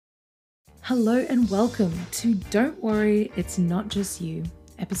Hello and welcome to Don't Worry, It's Not Just You,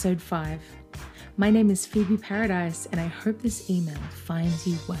 Episode 5. My name is Phoebe Paradise and I hope this email finds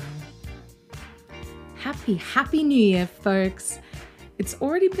you well. Happy New Year, folks. It's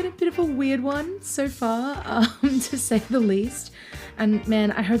already been a bit of a weird one so far, to say the least. And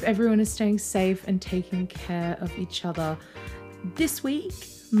man, I hope everyone is staying safe and taking care of each other. This week,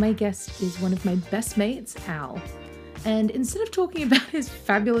 my guest is one of my best mates, Al. And instead of talking about his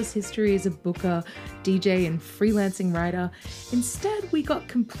fabulous history as a booker, DJ, and freelancing writer, instead we got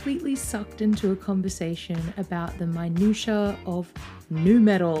completely sucked into a conversation about the minutiae of nu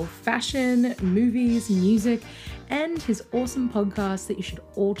metal, fashion, movies, music, and his awesome podcast that you should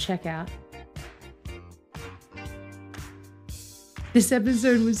all check out. This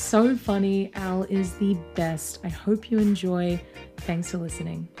episode was so funny. Al is the best. I hope you enjoy. Thanks for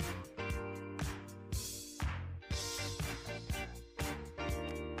listening.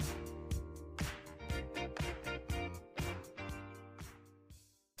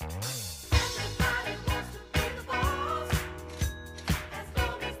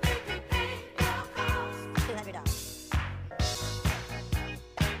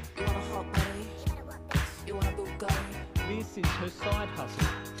 This is her side hustle.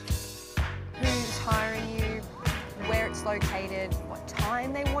 Who's hiring you, where it's located, what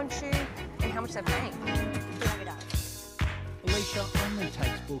time they want you, and how much they're paying. Alicia only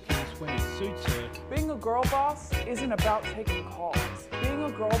takes bookings when it suits her. Being a girl boss isn't about taking calls. Being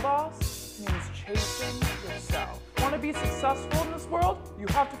a girl boss means chasing yourself. Want to be successful in this world? You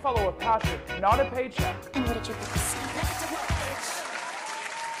have to follow a passion, not a paycheck. And what did you book?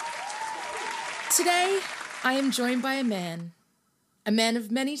 Today, I am joined by a man of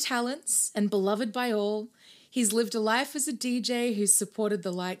many talents and beloved by all. He's lived a life as a DJ who's supported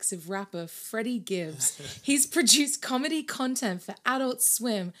the likes of rapper Freddie Gibbs. He's produced comedy content for Adult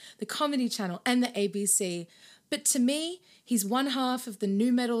Swim, the Comedy Channel, and the ABC. But to me, he's one half of the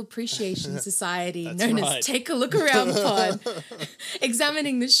Nu Metal Appreciation Society, known as Take a Look Around Pod,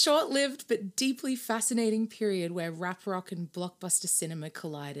 examining the short-lived but deeply fascinating period where rap rock and blockbuster cinema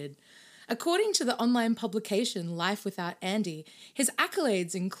collided. According to the online publication Life Without Andy, his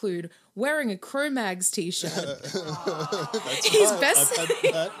accolades include wearing a Cro-Mags t-shirt. He's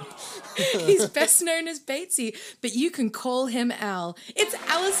best known as Batesy, but you can call him Al. It's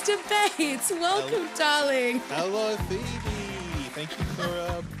Alistair Bates. Welcome, darling. Hello, Phoebe. Thank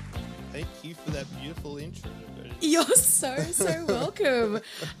you for that beautiful intro. You're so welcome.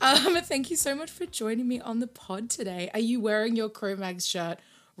 Thank you so much for joining me on the pod today. Are you wearing your Cro-Mags shirt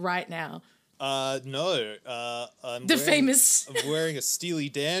right now? No. I'm wearing a Steely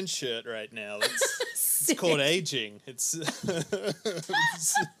Dan shirt right now. It's called aging.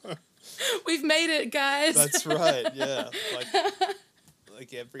 We've made it, guys. That's right. Yeah.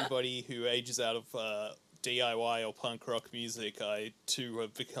 Like everybody who ages out of DIY or punk rock music, I too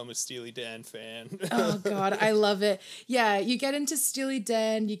have become a Steely Dan fan. Oh God, I love it. Yeah, you get into Steely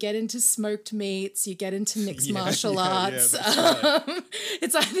Dan, you get into smoked meats, you get into mixed martial arts. Right.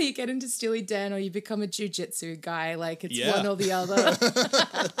 It's either you get into Steely Dan or you become a jiu-jitsu guy. Like it's one or the other.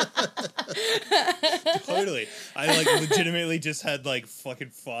 Totally. I legitimately just had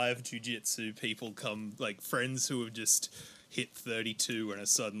fucking 5 jiu-jitsu people come, friends who have just hit 32 and are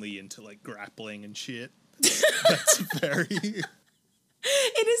suddenly into grappling and shit. That's very...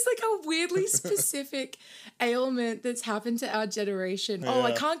 It is a weirdly specific ailment that's happened to our generation. Yeah. Oh,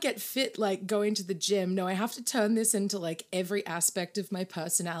 I can't get fit going to the gym. No, I have to turn this into every aspect of my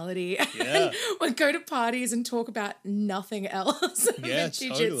personality. Yeah. And go to parties and talk about nothing else. Yeah,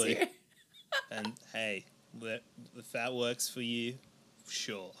 totally. And hey, if that works for you,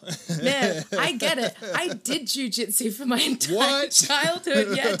 sure. Man, I get it. I did jiu-jitsu for my entire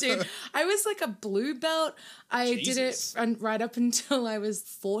childhood. Yeah, dude. I was a blue belt. I did it right up until I was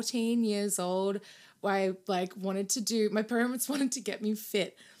 14 years old. I wanted to do, my parents wanted to get me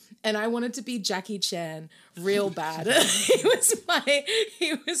fit. And I wanted to be Jackie Chan real bad. He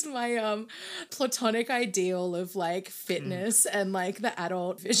was my platonic ideal of fitness and the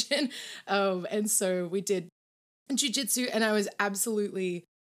adult vision. And so we did jiu-jitsu, and I was absolutely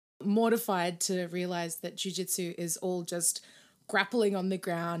mortified to realize that jiu-jitsu is all just grappling on the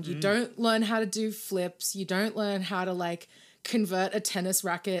ground. You don't learn how to do flips. You don't learn how to convert a tennis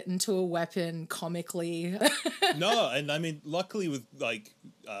racket into a weapon comically. No, and I mean, luckily with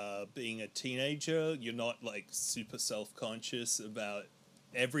being a teenager, you're not super self-conscious about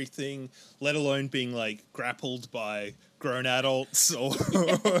everything, let alone being grappled by grown adults or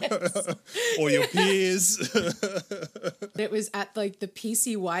or your peers. It was at the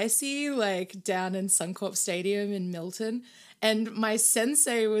PCYC down in Suncorp Stadium in Milton, and my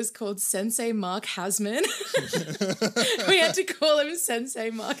sensei was called Sensei Mark Hasman. We had to call him Sensei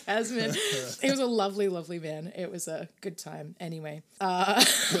Mark Hasman. He was a lovely, lovely man. It was a good time. Anyway.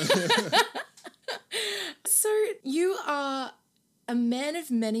 So you are a man of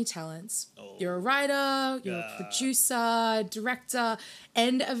many talents. Oh. You're a writer, you're a producer, director,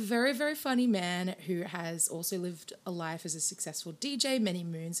 and a very, very funny man who has also lived a life as a successful DJ many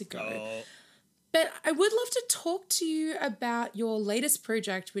moons ago. Oh. But I would love to talk to you about your latest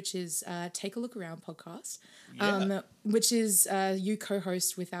project, which is Take a Look Around podcast, which is you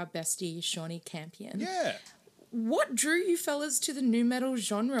co-host with our bestie, Shawnee Campion. Yeah. What drew you fellas to the nu metal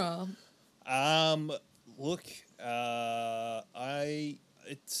genre? Look,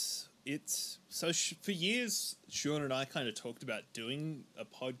 for years, Sean and I kind of talked about doing a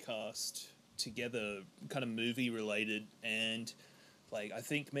podcast together, kind of movie related, and like I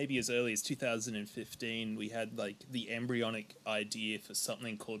think maybe as early as 2015, we had like the embryonic idea for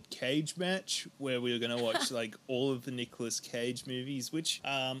something called Cage Match, where we were going to watch like all of the Nicolas Cage movies, which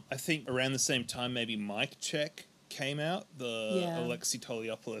I think around the same time maybe Mike Check came out, the Alexi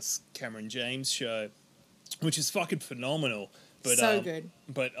Toliopoulos, Cameron James show, which is fucking phenomenal. But, so good.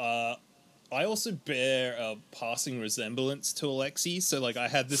 But I also bear a passing resemblance to Alexi, so like I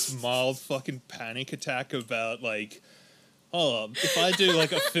had this mild fucking panic attack about like, if I do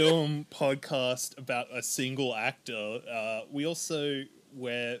like a film podcast about a single actor, we also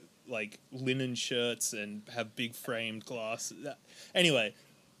wear like linen shirts and have big framed glasses. Anyway,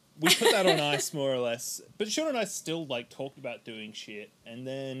 we put that on ice more or less. But Sean and I still like talked about doing shit, and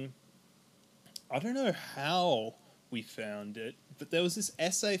then I don't know how we found it, but there was this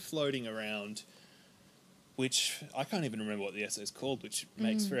essay floating around, which I can't even remember what the essay is called, which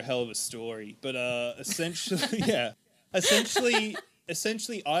makes for a hell of a story. But essentially,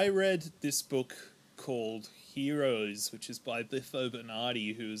 Essentially, I read this book called Heroes, which is by Biffo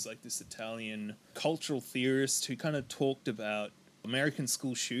Bernardi, who is like this Italian cultural theorist who kind of talked about American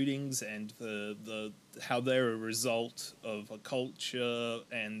school shootings and the how they're a result of a culture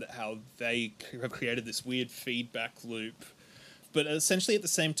and how they have created this weird feedback loop. But essentially at the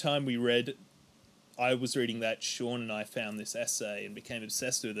same time I was reading that, Sean and I found this essay and became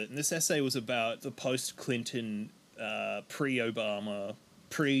obsessed with it. And this essay was about the post-Clinton, pre-Obama,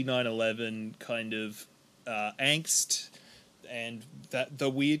 pre-9/11 kind of angst, and that the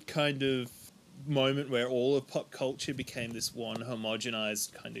weird kind of moment where all of pop culture became this one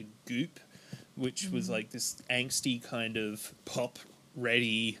homogenized kind of goop, which was like this angsty kind of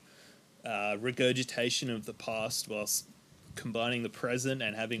pop-ready regurgitation of the past whilst combining the present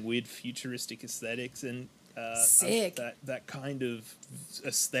and having weird futuristic aesthetics. And sick. That kind of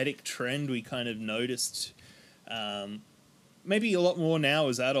aesthetic trend we kind of noticed maybe a lot more now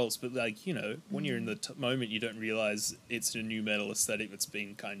as adults, but like, you know, when you're in the moment, you don't realize it's a nu metal aesthetic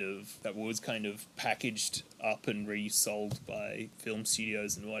that was kind of packaged up and resold by film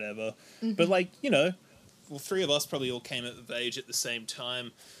studios and whatever. But like, you know, well, three of us probably all came of age at the same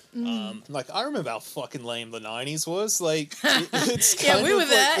time. Like, I remember how fucking lame the 90s was. Like, it's kind we were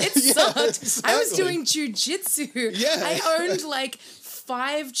there. like, It sucked. exactly. I was doing jujitsu. Yeah. I owned like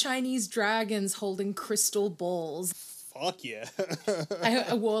 5 Chinese dragons holding crystal balls. Fuck yeah.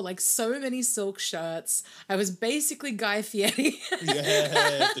 I wore like so many silk shirts. I was basically Guy Fieri.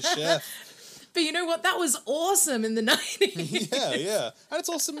 Yeah, the chef. But you know what? That was awesome in the 90s. Yeah. And it's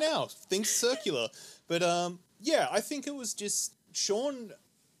awesome now. Things circular. But, yeah, I think it was just... Sean,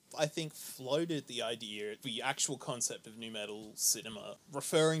 I think, floated the idea, the actual concept of nu metal cinema,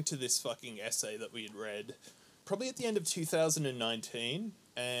 referring to this fucking essay that we had read probably at the end of 2019.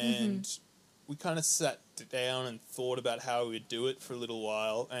 And we kind of sat down and thought about how we would do it for a little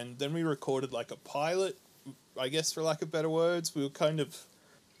while. And then we recorded like a pilot, I guess, for lack of better words. We were kind of...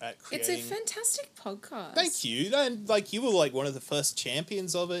 It's a fantastic podcast. Thank you. And like, you were like one of the first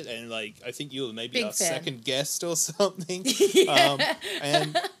champions of it, and like I think you were maybe Big our fan. second guest or something.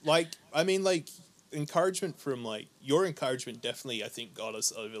 And like, I mean, like, encouragement from like your encouragement definitely I think got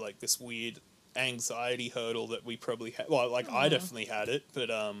us over like this weird anxiety hurdle that we probably had. Well, like I definitely had it, but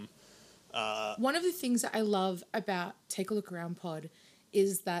one of the things that I love about Take a Look Around Pod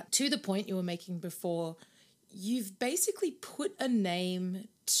is that, to the point you were making before, you've basically put a name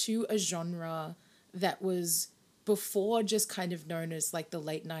to a genre that was before just kind of known as like the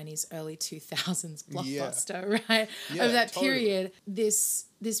late 90s, early 2000s blockbuster, right? Yeah, of that totally. period, this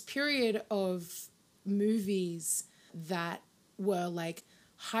period of movies that were like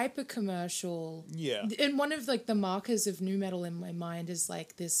hyper commercial. Yeah. And one of like the markers of nu metal in my mind is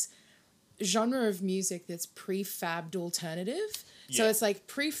like this genre of music that's prefabbed alternative. So Yeah. it's like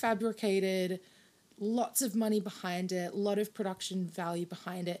prefabricated, lots of money behind it, a lot of production value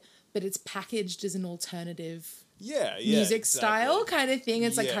behind it, but it's packaged as an alternative music style kind of thing.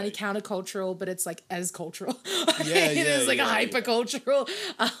 It's like kind of countercultural, but it's like as cultural. It's like a hypercultural.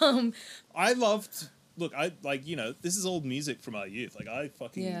 I loved. Look, I like, you know, this is old music from our youth. Like, I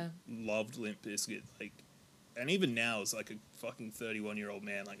fucking loved Limp Bizkit. Like, and even now, as like a fucking 31-year-old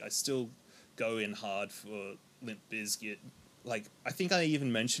man, like, I still go in hard for Limp Bizkit. Like, I think I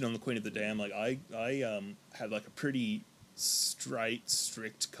even mentioned on the Queen of the Damned, like, I had like a pretty straight,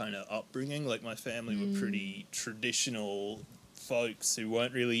 strict kind of upbringing. Like, my family were pretty traditional folks who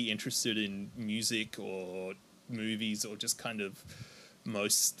weren't really interested in music or movies or just kind of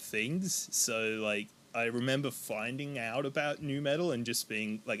most things. So, like, I remember finding out about nu metal and just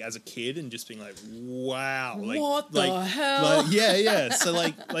being like, as a kid, and just being like, wow, like, what the hell? Like, so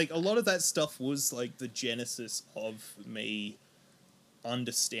like a lot of that stuff was like the genesis of me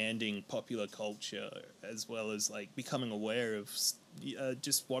understanding popular culture, as well as like becoming aware of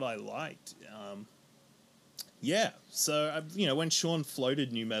just what I liked. So you know, when Sean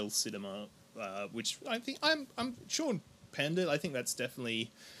floated nu metal cinema, which I think I'm Sean penned it. I think that's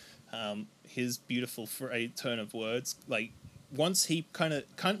definitely his beautiful turn of words. Like, once he kind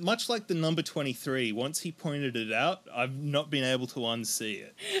of much like the number 23, once he pointed it out, I've not been able to unsee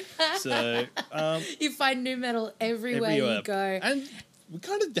it. So you find nu metal everywhere you go, and we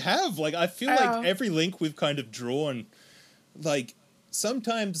kind of have, like, I feel like every link we've kind of drawn, like,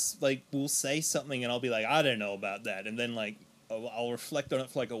 sometimes like we'll say something and I'll be like, I don't know about that, and then like I'll reflect on it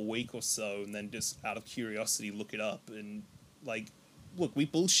for like a week or so, and then just out of curiosity look it up. And like, look, we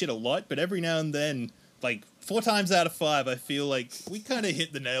bullshit a lot, but every now and then, like 4 times out of 5, I feel like we kind of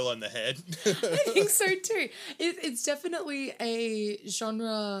hit the nail on the head. I think so too. It's definitely a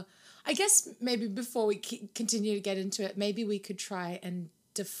genre. I guess maybe before we continue to get into it, maybe we could try and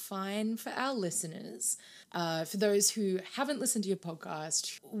define for our listeners, for those who haven't listened to your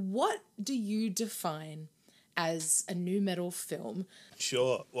podcast, what do you define as a nu metal film?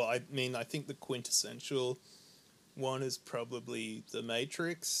 Sure. Well, I mean, I think the quintessential one is probably The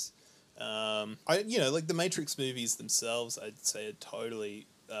Matrix. Like the Matrix movies themselves, I'd say are totally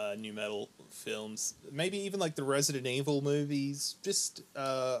nu metal films. Maybe even like the Resident Evil movies. Just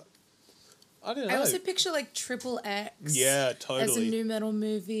I don't know. I also picture like Triple X. Yeah, totally. As a nu metal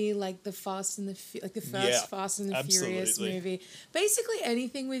movie, like the first Fast and the Furious movie. Basically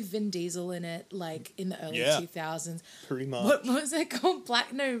anything with Vin Diesel in it, like in the early 2000s. Pretty much. What was it called?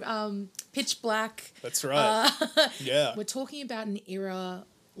 Pitch Black. That's right. Yeah. We're talking about an era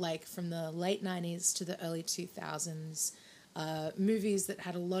like from the late 90s to the early 2000s. Movies that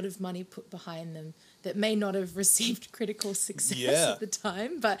had a lot of money put behind them that may not have received critical success at the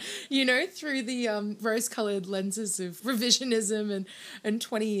time, but, you know, through the rose-coloured lenses of revisionism and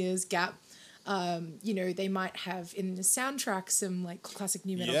 20 years gap, you know, they might have in the soundtrack some, like, classic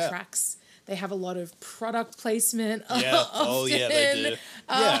nu metal tracks. They have a lot of product placement. Yeah. Oh, yeah, they do.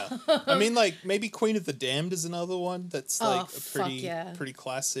 Yeah. I mean, like, maybe Queen of the Damned is another one that's, like, a pretty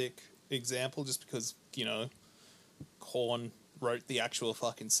classic example, just because, you know, Korn wrote the actual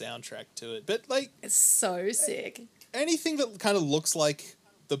fucking soundtrack to it. But, like, it's so sick. Anything that kind of looks like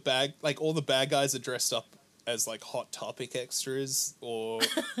all the bad guys are dressed up as, like, Hot Topic extras, or,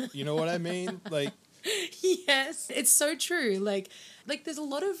 you know what I mean? Like, yes, it's so true. Like there's a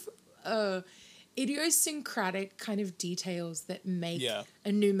lot of idiosyncratic kind of details that make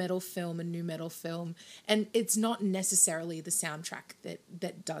a nu metal film a nu metal film, and it's not necessarily the soundtrack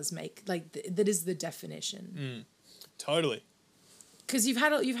that does make, like, that is the definition. Totally. Because you've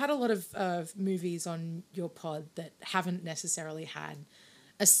had a lot of movies on your pod that haven't necessarily had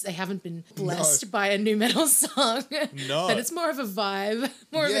they haven't been blessed by a nu metal song. No. That it's more of a vibe,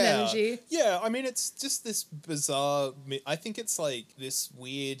 more of an energy. Yeah, I mean, it's just this bizarre, I think it's like this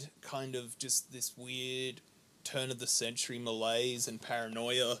weird turn of the century malaise and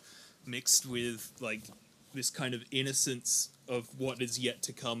paranoia mixed with like this kind of innocence of what is yet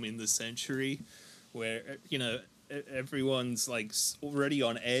to come in the century, where, you know, everyone's like already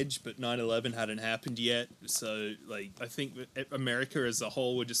on edge, but 9/11 hadn't happened yet. So like, I think America as a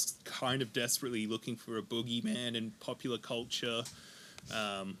whole were just kind of desperately looking for a boogeyman in popular culture.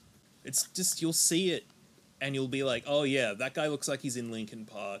 It's just, you'll see it and you'll be like, oh yeah, that guy looks like he's in Linkin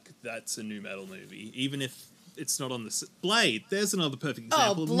Park. That's a nu metal movie, even if it's not on the Blade. There's another perfect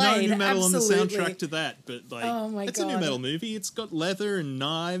example. Blade, no nu metal absolutely. on the soundtrack to that, but like, it's a nu metal movie. It's got leather and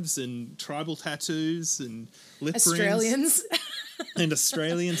knives and tribal tattoos and lip Australians. rings. And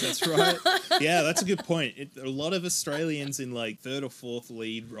Australians, that's right. Yeah, that's a good point. A lot of Australians in like 3rd or 4th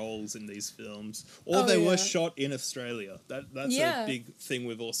lead roles in these films, or they were shot in Australia. That's a big thing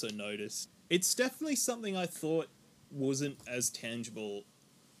we've also noticed. It's definitely something I thought wasn't as tangible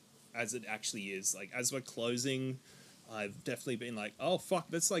as it actually is. Like, as we're closing, I've definitely been like, oh, fuck,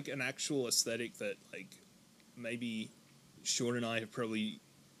 that's like an actual aesthetic that, like, maybe Sean and I have probably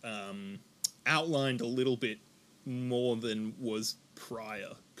outlined a little bit more than was prior.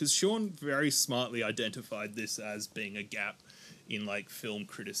 Because Sean very smartly identified this as being a gap in, like, film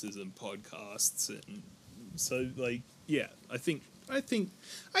criticism podcasts. And so, like, yeah, I think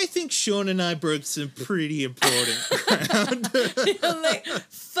Sean and I broke some pretty important ground. Like,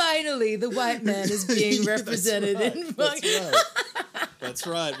 finally, the white man is being represented in That's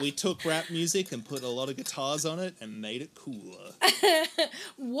right. We took rap music and put a lot of guitars on it and made it cooler.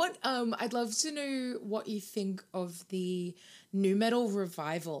 What I'd love to know what you think of the nu metal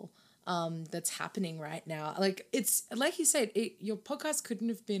revival that's happening right now. Like, it's like you said, your podcast couldn't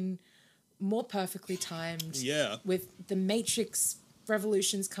have been more perfectly timed. Yeah. With the Matrix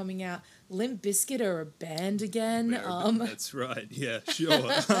Revolutions coming out, Limp Bizkit are a band again. That's right. Yeah, sure.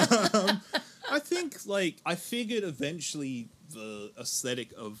 I think, like, I figured eventually the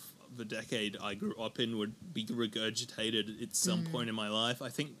aesthetic of the decade I grew up in would be regurgitated at some point in my life. I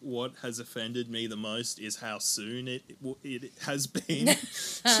think what has offended me the most is how soon it has been.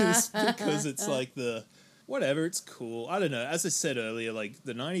 Just because it's like whatever, it's cool. I don't know. As I said earlier, like,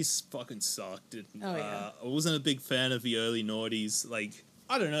 the 90s fucking sucked. And, I wasn't a big fan of the early noughties. Like,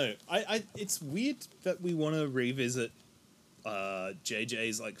 I don't know. It's weird that we want to revisit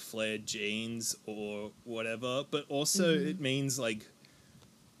JJ's, like, flared jeans or whatever, but also it means, like,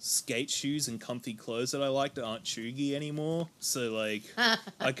 skate shoes and comfy clothes that I like that aren't chuggy anymore. So, like,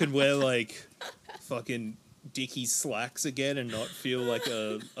 I could wear, like, fucking Dickies slacks again and not feel like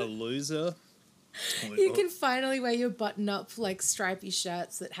a loser. You can finally wear your button-up, like, stripy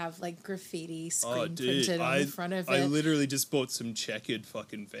shirts that have, like, graffiti screen printed on the front of it. I literally just bought some checkered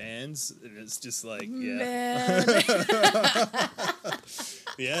fucking Vans, and it's just like, yeah.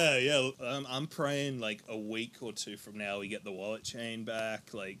 I'm praying, like, a week or two from now we get the wallet chain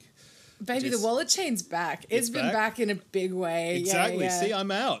back, like... Baby, the wallet chain's back. It's been back in a big way. Exactly. Yeah. See, I'm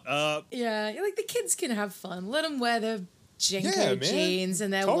out. Yeah, like, the kids can have fun. Let them wear their Jenko jeans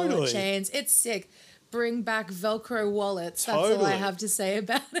and their wallet chains. It's sick. Bring back Velcro wallets. That's all I have to say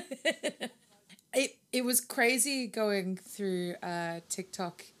about it. It was crazy going through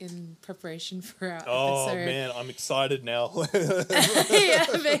TikTok in preparation for our episode. Oh, man, I'm excited now. Yeah,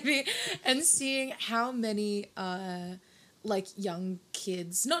 baby. And seeing how many... like, young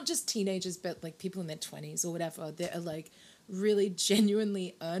kids, not just teenagers, but, like, people in their 20s or whatever, that are, like, really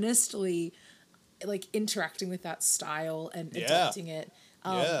genuinely, earnestly, like, interacting with that style and adopting it.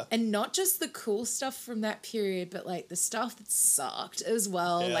 And not just the cool stuff from that period, but, like, the stuff that sucked as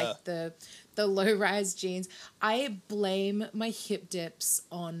well, like the low-rise jeans. I blame my hip dips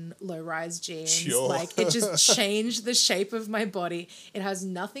on low-rise jeans. Sure. Like, it just changed the shape of my body. It has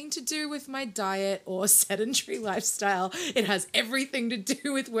nothing to do with my diet or sedentary lifestyle. It has everything to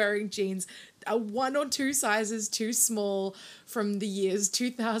do with wearing jeans 1 or 2 sizes too small from the years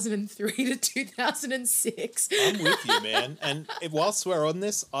 2003 to 2006. I'm with you, man. And whilst we're on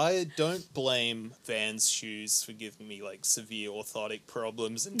this, I don't blame Vans shoes for giving me, like, severe orthotic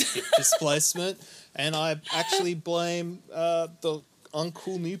problems and hip displacement. And I actually blame the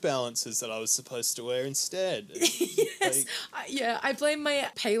uncool New Balances that I was supposed to wear instead. Yes. I blame my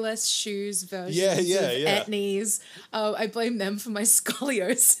Payless shoes versions of Etnies. I blame them for my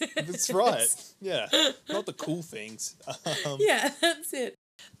scoliosis. That's right. Yeah. Not the cool things. Yeah, that's it.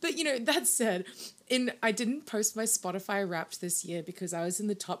 But, you know, that said, I didn't post my Spotify Wrapped this year because I was in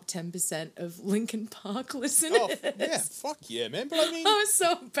the top 10% of Linkin Park listeners. Oh, yeah, fuck yeah, man. But I mean... I was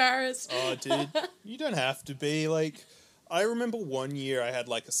so embarrassed. Oh, dude, you don't have to be, like... I remember one year I had,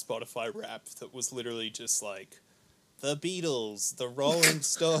 like, a Spotify Wrapped that was literally just, like, the Beatles, the Rolling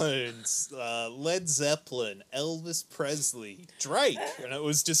Stones, Led Zeppelin, Elvis Presley, Drake. And it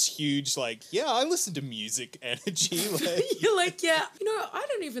was just huge, like, yeah, I listen to music energy. Like, you're like, yeah, you know, I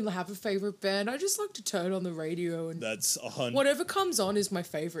don't even have a favorite band. I just like to turn on the radio and whatever comes on is my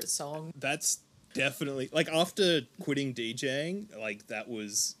favorite song. That's definitely, like, after quitting DJing, like, that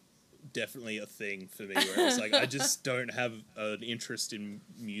was definitely a thing for me where I was like, I just don't have an interest in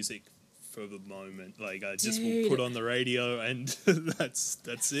music for the moment. Like, I just will put on the radio and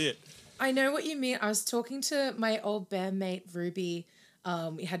that's it. I know what you mean. I was talking to my old bandmate Ruby.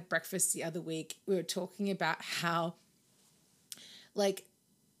 We had breakfast the other week. We were talking about how, like,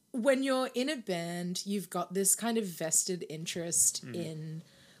 when you're in a band, you've got this kind of vested interest in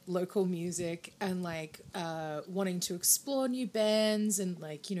local music and, like, wanting to explore new bands and,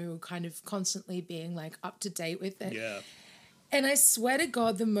 like, you know, kind of constantly being, like, up to date with it. Yeah. And I swear to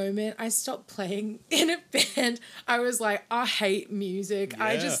God, the moment I stopped playing in a band, I was like, I hate music.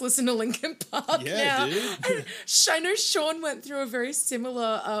 I Yeah. just listen to Linkin Park now. Dude. And I know Sean went through a very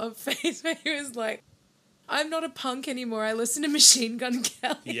similar phase where he was like, I'm not a punk anymore. I listen to Machine Gun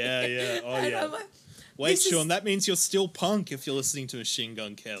Kelly. Yeah. Oh, And yeah. I'm like, Wait, this is- Sean, that means you're still punk if you're listening to Machine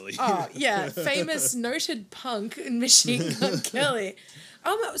Gun Kelly. Oh, yeah, famous noted punk and Machine Gun Kelly.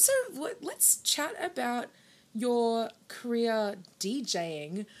 So let's chat about your career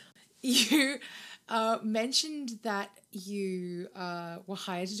DJing. You mentioned that you were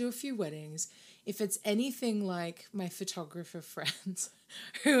hired to do a few weddings. If it's anything like my photographer friends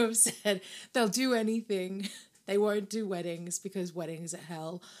who have said they'll do anything, they won't do weddings because weddings are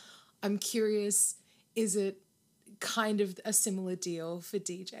hell. I'm curious, is it kind of a similar deal for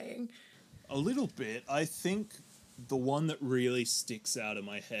DJing? A little bit. I think the one that really sticks out in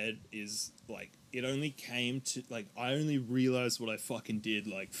my head is like it only came to like I only realized what I fucking did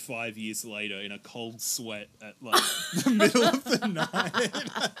like 5 years later in a cold sweat at like the middle of the night.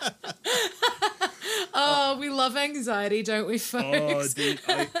 Oh, we love anxiety, don't we, Oh, folks? dude,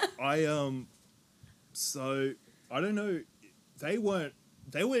 so I don't know. They were,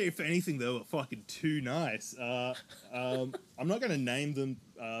 if anything, they were fucking too nice. I'm not gonna name them.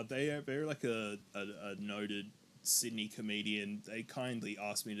 They're like a noted Sydney comedian. They kindly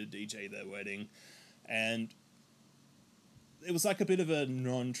asked me to DJ their wedding, and it was like a bit of a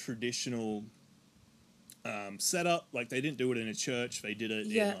non-traditional setup. Like they didn't do it in a church. They did it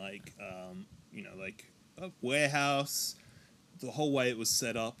Yeah. in like like a warehouse. The whole way it was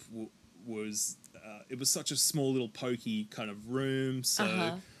set up was it was such a small little pokey kind of room.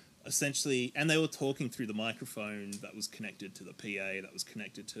 So essentially, and they were talking through the microphone that was connected to the PA that was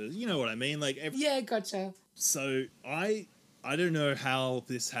connected to, you know what I mean? Like Yeah, gotcha. so I don't know how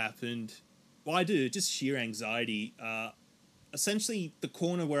this happened. Well, I do, just sheer anxiety. Essentially, the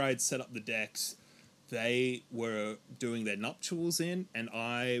corner where I'd set up the decks, they were doing their nuptials in, and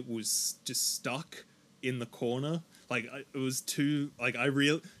I was just stuck in the corner. Like, it was too... Like,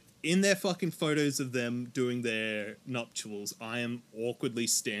 in their fucking photos of them doing their nuptials, I am awkwardly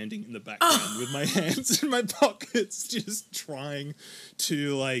standing in the background with my hands in my pockets, just trying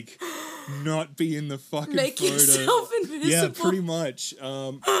to, like, not be in the fucking Make photo. yourself invisible. Yeah, pretty much.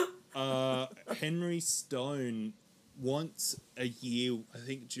 Henry Stone, once a year, I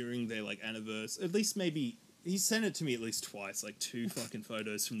think during their, like, anniversary, at least maybe... He sent it to me at least twice, like 2 fucking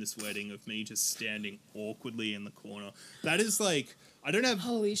photos from this wedding of me just standing awkwardly in the corner. That is, like... I don't have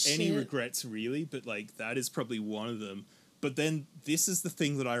Holy any shit. regrets, really, but, like, that is probably one of them. But then, this is the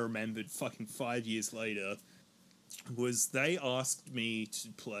thing that I remembered fucking 5 years later, was they asked me to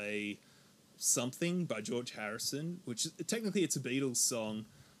play Something by George Harrison, which, technically, it's a Beatles song.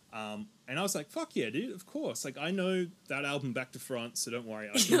 And I was like, fuck yeah, dude, of course. Like, I know that album back to front, so don't worry.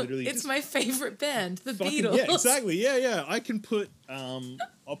 I can literally It's my favorite band, the fucking, Beatles. yeah, exactly. Yeah. I can put,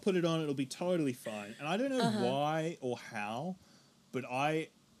 I'll put it on, it'll be totally fine. And I don't know why or how, but I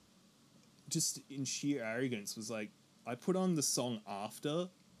just in sheer arrogance was like, I put on the song after.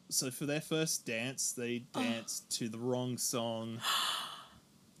 So for their first dance, they danced to the wrong song.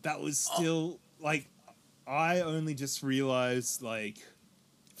 That was still, like, I only just realized, like,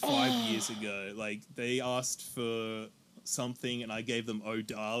 5 years ago. Like, they asked for something and I gave them Oh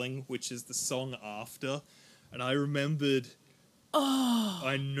Darling, which is the song after. And I remembered...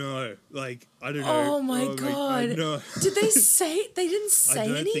 I know. Like, I don't know. Oh my God. I know. Did they say... They didn't say I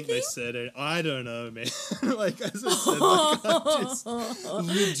don't anything? think they said it. I don't know, man. Like, as I said, like, I just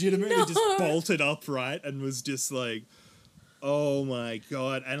legitimately just bolted upright and was just like, oh my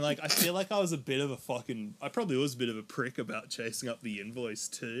God. And, like, I feel like I was a bit of a fucking... I probably was a bit of a prick about chasing up the invoice,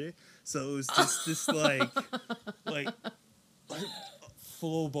 too. So it was just this, like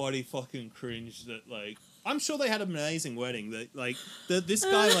full body fucking cringe that, like... I'm sure they had an amazing wedding. That like this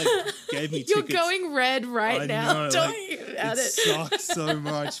guy like gave me You're tickets. going red right I now. know, Don't like, even at it. sucks so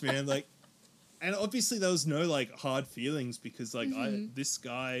much, man. Like, and obviously there was no like hard feelings because like this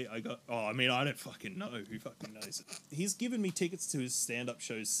guy I got. Oh, I mean I don't fucking know. Who fucking knows? He's given me tickets to his stand-up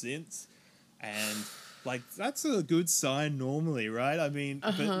shows since, and like that's a good sign normally, right? I mean,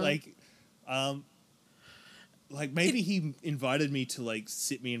 but like maybe he invited me to like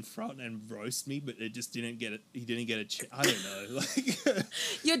sit me in front and roast me, but it just didn't get it. He didn't get a chance. I don't know. Like,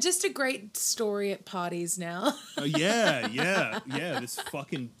 You're just a great story at parties now. oh yeah. This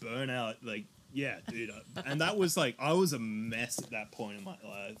fucking burnout, like, yeah, dude. And that was like, I was a mess at that point in my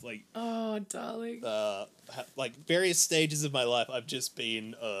life. Like, Oh, darling. like various stages of my life, I've just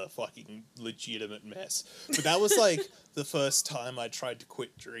been a fucking legitimate mess. But that was like the first time I tried to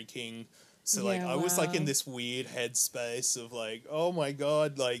quit drinking. So, like, Yeah, I was, like, in wow. this weird headspace of, like, oh my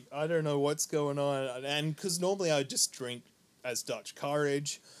god, like, I don't know what's going on. And because normally I just drink as Dutch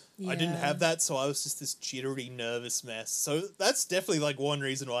courage. I didn't Yeah. have that, so I was just this jittery, nervous mess. So that's definitely, like, one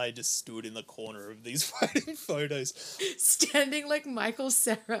reason why I just stood in the corner of these wedding photos. Standing like Michael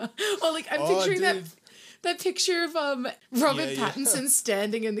Cera. Or like I'm Oh, picturing dude. that picture of Robert Yeah. Pattinson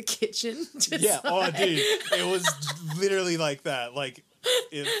standing in the kitchen. Just Yeah, oh, like- dude, it was literally like that. Like,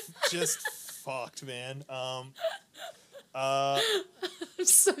 it just fucked, man. I'm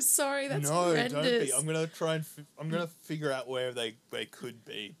so sorry. That's no, horrendous. don't be. I'm gonna try and I'm gonna figure out where they could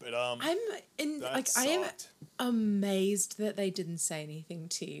be. But I'm in that like I am sucked. amazed that they didn't say anything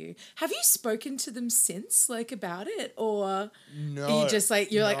to you. Have you spoken to them since, like, about it, or No, are you just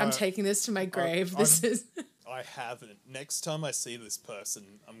like you're like I'm no. taking this to my grave? I'm- This is I haven't. Next time I see this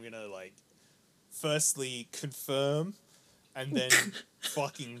person, I'm gonna like, firstly confirm, and then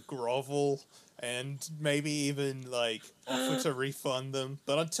fucking grovel, and maybe even like offer to refund them.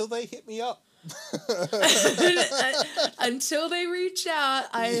 But until they hit me up, until they reach out.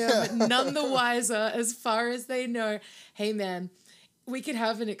 I am none the wiser as far as they know. Hey man, we could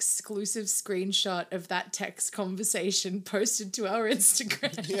have an exclusive screenshot of that text conversation posted to our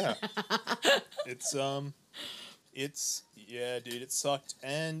Instagram. yeah, it's yeah, dude, it sucked,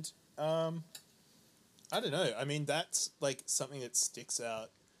 and I don't know. I mean, that's like something that sticks out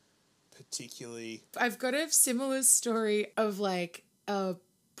particularly. I've got a similar story of like a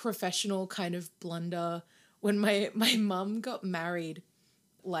professional kind of blunder when my mum got married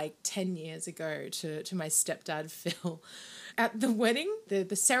like 10 years ago to my stepdad Phil. At the wedding,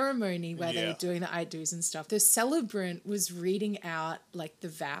 the ceremony where they Yeah. were doing the I do's and stuff, the celebrant was reading out like the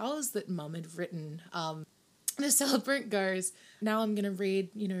vows that mum had written. The celebrant goes, now I'm going to read,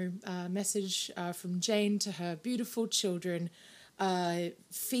 a message from Jane to her beautiful children,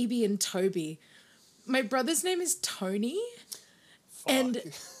 Phoebe and Toby. My brother's name is Tony, and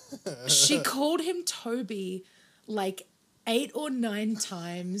she called him Toby like 8 or 9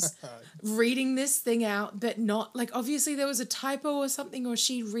 times reading this thing out, but not like obviously there was a typo or something, or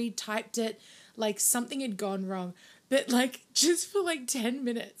she retyped it, like something had gone wrong. But like just for like 10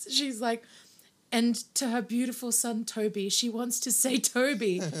 minutes, she's like, and to her beautiful son Toby, she wants to say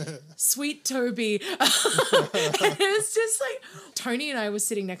Toby, sweet Toby. And it was just like Tony and I were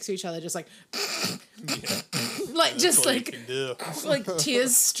sitting next to each other, just like, like just All you like can do. like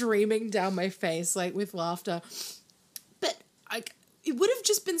tears streaming down my face, like with laughter. But it would have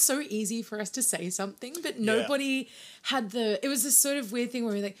just been so easy for us to say something, but nobody had it was this sort of weird thing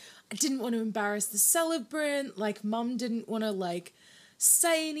where we like, I didn't want to embarrass the celebrant, like mum didn't want to like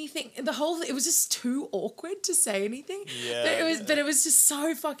say anything. It was just too awkward to say anything. Yeah, But it was just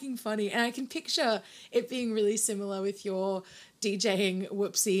so fucking funny. And I can picture it being really similar with your DJing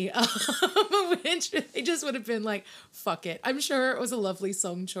whoopsie, which they just would have been like, fuck it. I'm sure it was a lovely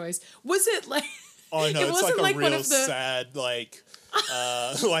song choice. Was it like... Oh no, It it's wasn't like a like one real of the- sad, like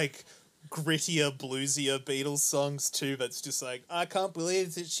grittier, bluesier Beatles songs too. That's just like, I can't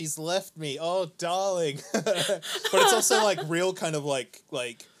believe that she's left me. Oh, darling. But it's also like real kind of like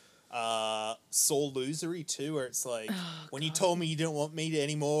soul losery too, where it's like, when you told me you didn't want me to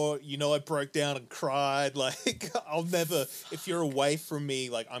anymore, I broke down and cried. Like, I'll never, if you're away from me,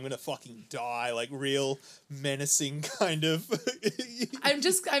 like, I'm gonna fucking die. Like, real menacing kind of. I'm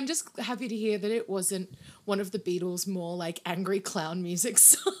just happy to hear that it wasn't one of the Beatles' more like angry clown music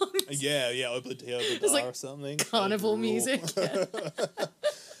songs. Yeah, Obadiah like or something. Carnival That'd rule. music.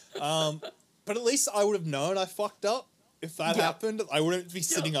 Yeah. But at least I would have known I fucked up. If that happened, I wouldn't be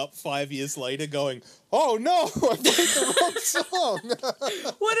sitting up 5 years later going, oh no, I played the wrong song.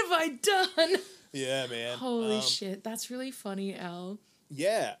 What have I done? Yeah, man. Holy shit, that's really funny, Al.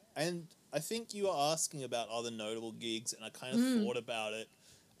 Yeah, and I think you were asking about other notable gigs, and I kind of thought about it,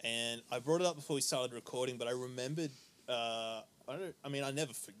 and I brought it up before we started recording, but I remembered, I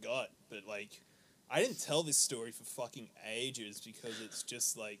never forgot, but like, I didn't tell this story for fucking ages because it's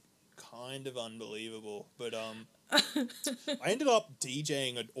just like kind of unbelievable, but I ended up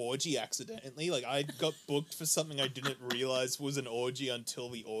DJing an orgy accidentally. Like, I got booked for something I didn't realize was an orgy until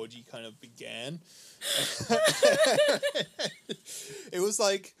the orgy kind of began. It was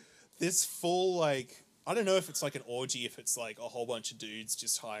like this full, like, I don't know if it's like an orgy, if it's like a whole bunch of dudes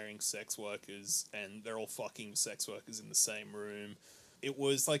just hiring sex workers and they're all fucking sex workers in the same room. It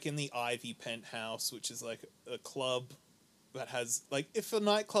was like in the Ivy Penthouse, which is like a club that has, like, if a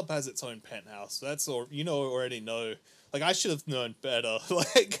nightclub has its own penthouse, that's all, already know. Like, I should have known better.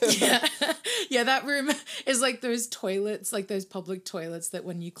 Like, Yeah, that room is like those toilets, like those public toilets that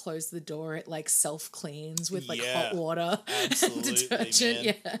when you close the door, it like self cleans with like hot water and detergent.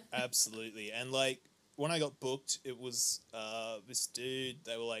 Man. Yeah, Absolutely. And like when I got booked, it was this dude.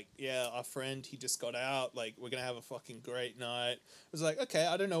 They were like, "Yeah, our friend, he just got out. Like, we're gonna have a fucking great night." I was like, "Okay,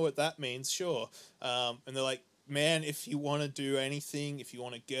 I don't know what that means. Sure." And they're like, "Man, if you want to do anything, if you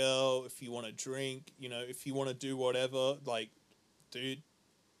want a girl, if you want to drink, you know, if you want to do whatever, like, dude,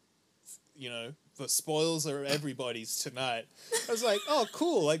 you know, the spoils are everybody's tonight." I was like, "Oh,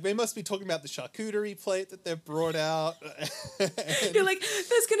 cool. Like, they must be talking about the charcuterie plate that they've brought out." you're like,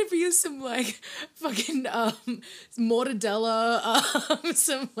 there's gonna be some like fucking mortadella,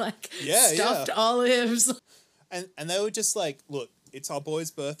 some like stuffed olives. And they were just like, "Look, it's our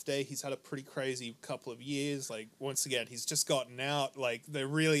boy's birthday. He's had a pretty crazy couple of years. Like, once again, he's just gotten out." Like, they're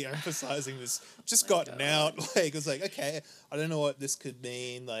really emphasizing this, just gotten out. Like, it was like, okay, I don't know what this could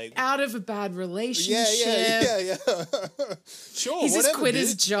mean. Like, Out of a bad relationship. yeah. Sure, He's just whatever, quit dude.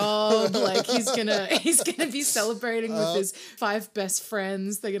 his job. Like, he's gonna be celebrating with his 5 best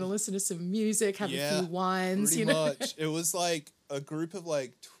friends. They're gonna listen to some music, have a few wines. Pretty You know, much. It was like a group of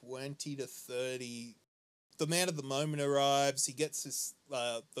like 20 to 30. The man of the moment arrives. He gets this.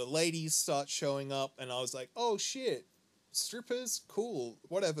 The ladies start showing up, and I was like, "Oh shit, strippers, cool,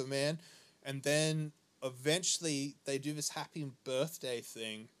 whatever, man." And then eventually they do this happy birthday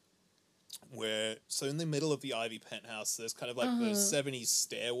thing, where so in the middle of the Ivy penthouse, there's kind of like those 70s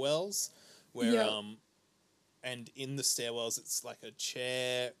stairwells, where and in the stairwells it's like a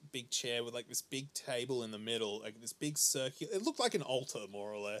big chair with like this big table in the middle, like this big circular. It looked like an altar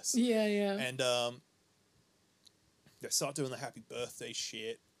more or less. Yeah. And they start doing the happy birthday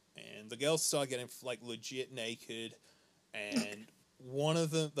shit, and the girls start getting like legit naked, and one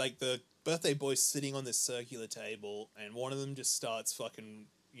of them, like the birthday boy's sitting on this circular table, and one of them just starts fucking,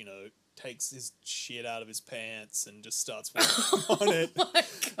 you know, takes his shit out of his pants and just starts working on it.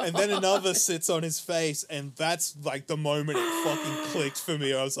 And then another sits on his face, and that's like the moment it fucking clicked for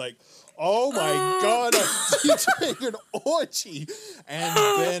me. I was like, "Oh my god, I'm doing an orgy." And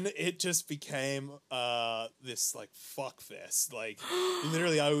then it just became this like fuck fest. Like,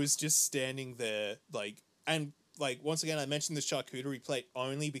 literally I was just standing there like, and like once again I mentioned the charcuterie plate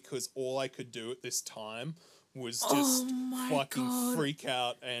only because all I could do at this time was just fucking freak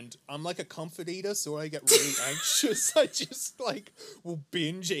out. And I'm like a comfort eater, so when I get really anxious, I just like will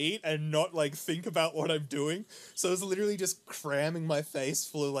binge eat and not like think about what I'm doing. So I was literally just cramming my face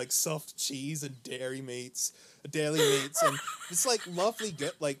full of like soft cheese and dairy meats, and this like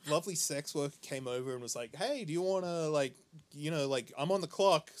lovely sex worker came over and was like, "Hey, do you want to like, you know, like I'm on the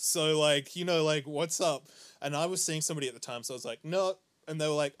clock, so like, you know, like what's up?" And I was seeing somebody at the time, so I was like, "No." And they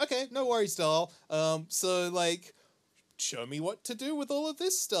were like, "Okay, no worries, doll. So like, show me what to do with all of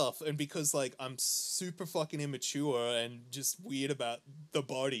this stuff." And because like I'm super fucking immature and just weird about the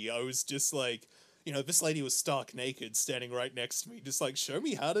body, I was just like, you know, this lady was stark naked standing right next to me, just like, "Show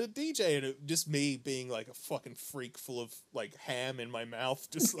me how to DJ." And it just me being like a fucking freak full of like ham in my mouth,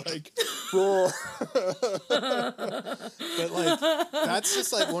 just like, raw. But like, that's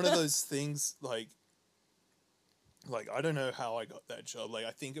just like one of those things, like I don't know how I got that job. Like,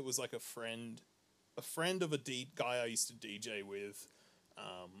 I think it was like a friend of a guy I used to DJ with.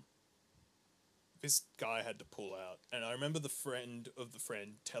 This guy had to pull out, and I remember the friend of the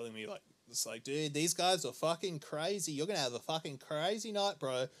friend telling me like, "It's like, dude, these guys are fucking crazy. You're gonna have a fucking crazy night,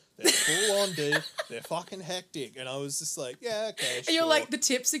 bro. They're full on, dude. They're fucking hectic." And I was just like, "Yeah, okay." And you're like, the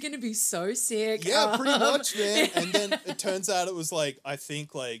tips are gonna be so sick. Yeah, pretty much, man. And then it turns out it was like, I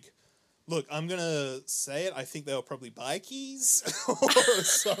think like, look, I'm gonna say it. I think they were probably bikies or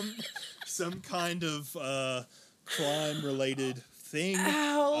some kind of crime-related thing.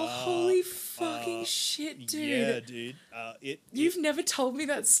 Ow! Holy fucking shit, dude! Yeah, dude. You've never told me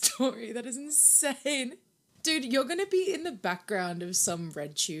that story. That is insane, dude. You're gonna be in the background of some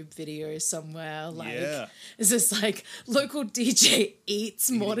RedTube video somewhere. Like, is this like local DJ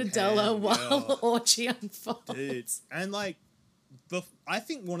eats mortadella while orgy unfolds? Dude. And like, I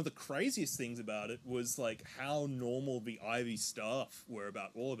think one of the craziest things about it was like how normal the Ivy staff were about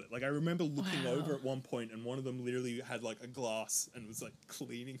all of it. Like, I remember looking over at one point, and one of them literally had like a glass and was like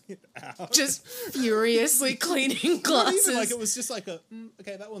cleaning it out, just furiously cleaning glasses. Even, like, it was just like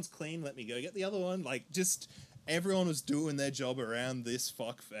okay, that one's clean, let me go get the other one. Like, just everyone was doing their job around this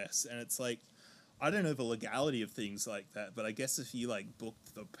fuck fest, and it's like, I don't know the legality of things like that, but I guess if you like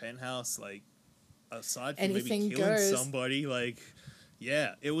booked the penthouse, like, aside from anything maybe killing goes. somebody, like,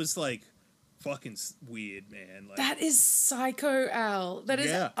 yeah, it was like fucking weird, man. Like, that is psycho, Al. That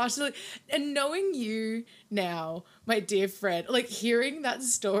is utterly... And knowing you now, my dear friend, like hearing that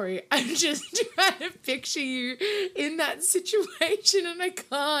story, I'm just trying to picture you in that situation and I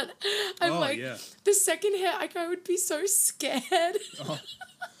can't. I'm the second hair, like I would be so scared.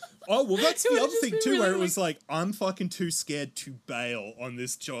 Oh, well, that's the other thing, too, really where it was like, I'm fucking too scared to bail on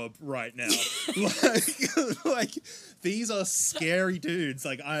this job right now. like, these are scary dudes.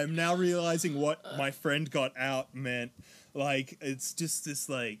 Like, I am now realizing what my friend got out meant. Like, it's just this,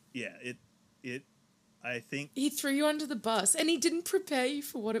 like, I think... He threw you under the bus, and he didn't prepare you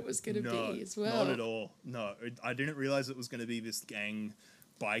for what it was going to be as well. Not at all. No, I didn't realize it was going to be this gang...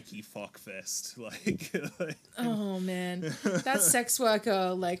 bikey fuck fest. Like oh man, that sex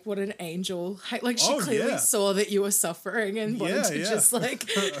worker, like what an angel. Like she clearly saw that you were suffering and wanted to just like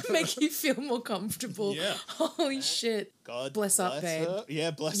make you feel more comfortable. Holy shit. God bless up, babe. Her. Yeah,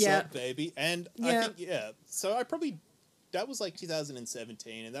 bless up, baby. And I think so I probably, that was like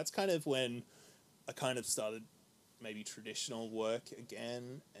 2017, and that's kind of when I kind of started maybe traditional work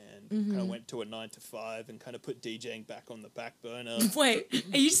again, and kind of went to a 9 to 5 and kind of put DJing back on the back burner. Wait,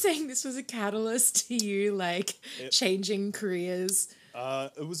 are you saying this was a catalyst to you, like, changing careers?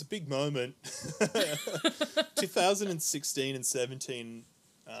 It was a big moment. 2016 and 17,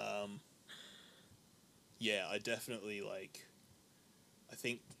 I definitely, like, I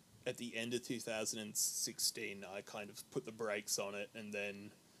think at the end of 2016, I kind of put the brakes on it, and then,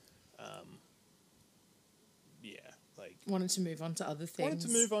 like... Wanted to move on to other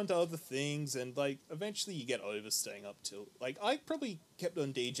things. And, like, eventually you get over staying up till... Like, I probably kept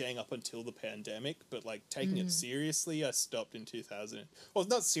on DJing up until the pandemic, but, like, taking it seriously, I stopped in 2000... Well,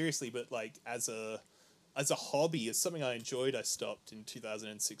 not seriously, but, like, as a hobby, as something I enjoyed, I stopped in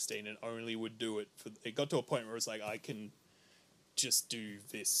 2016 and only would do it for... It got to a point where it was like, I can just do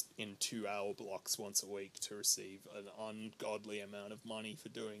this in 2-hour blocks once a week to receive an ungodly amount of money for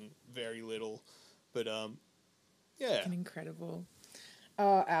doing very little. But, incredible.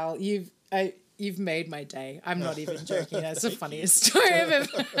 Oh, Al, you've made my day. I'm not even joking. That's the funniest story I've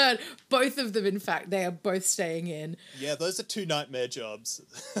ever heard. Both of them, in fact, they are both staying in. Yeah, those are 2 nightmare jobs.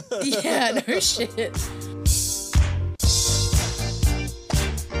 Yeah, no shit.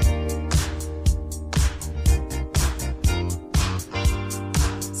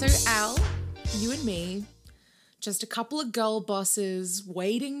 So, Al, you and me, just a couple of girl bosses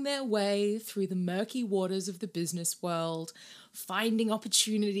wading their way through the murky waters of the business world, finding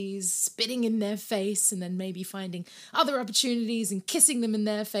opportunities, spitting in their face, and then maybe finding other opportunities and kissing them in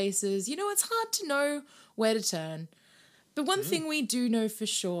their faces. You know, it's hard to know where to turn. But one thing we do know for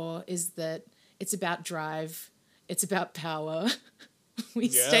sure is that it's about drive. It's about power. We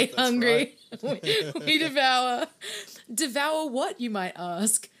stay hungry. Right. We devour. Devour what, you might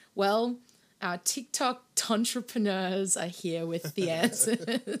ask? Well, our TikTok entrepreneurs are here with the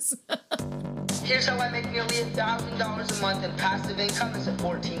answers. Here's how I make nearly $1,000 a month in passive income as a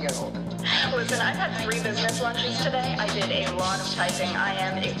 14-year-old. Listen, I've had 3 business lunches today. I did a lot of typing. I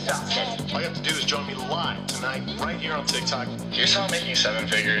am exhausted. All you have to do is join me live tonight, right here on TikTok. Here's how I'm making 7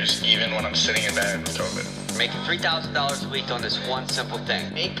 figures, even when I'm sitting in bed with COVID. Making $3,000 a week on this one simple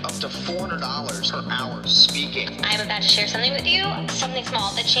thing. Make up to $400 per hour speaking. I'm about to share something with you, something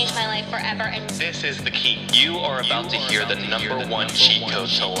small that changed my life forever. And this is the key. You are about to hear the number one cheat code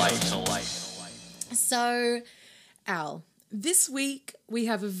to life. So, Al, this week we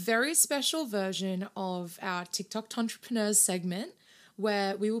have a very special version of our TikTok Entrepreneurs segment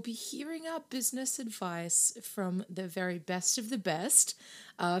where we will be hearing our business advice from the very best of the best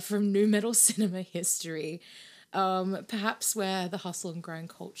from nu metal cinema history, perhaps where the hustle and grind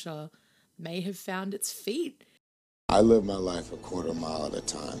culture may have found its feet. I live my life a quarter mile at a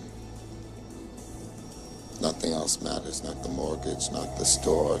time. Nothing else matters, not the mortgage, not the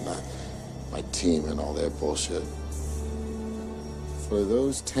store, not my team and all their bullshit. For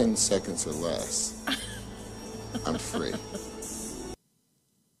those 10 seconds or less, I'm free.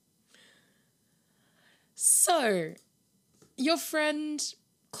 So, your friend,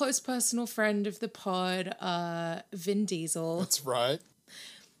 close personal friend of the pod, Vin Diesel. That's right.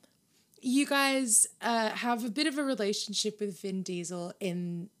 You guys have a bit of a relationship with Vin Diesel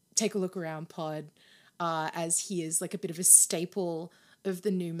in Take a Look Around pod, as he is like a bit of a staple of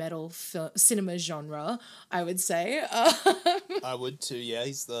the nu metal cinema genre, I would say. I would too, yeah.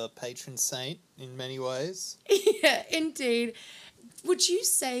 He's the patron saint in many ways. Yeah, indeed. Would you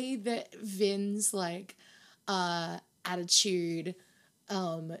say that Vin's like attitude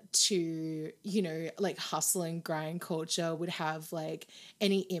to, you know, like hustle and grind culture would have like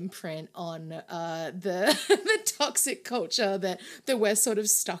any imprint on the the toxic culture that we're sort of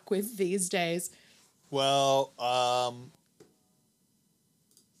stuck with these days. Well,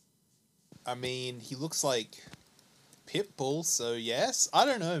 I mean, he looks like Pitbull, so yes. I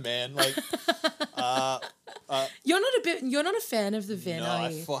don't know, man. Like, you're not a fan of the Vin, no, are I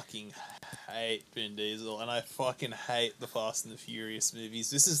you? fucking hate Vin Diesel, and I fucking hate the Fast and the Furious movies.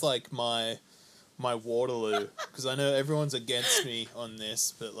 This is like my Waterloo, because I know everyone's against me on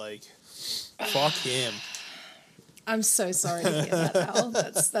this, but like, fuck him. I'm so sorry to hear that, Al.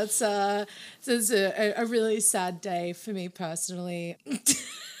 That's a really sad day for me personally.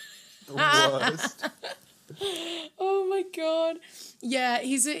 The worst. Oh my god. Yeah,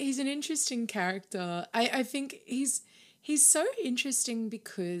 he's an interesting character. I think he's so interesting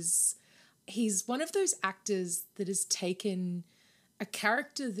because he's one of those actors that has taken a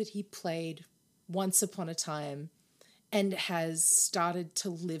character that he played once upon a time and has started to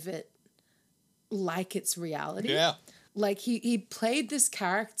live it like it's reality. Yeah. Like he played this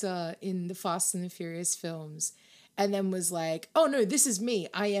character in the Fast and the Furious films and then was like, oh no, this is me.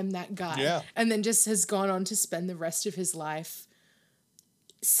 I am that guy. Yeah. And then just has gone on to spend the rest of his life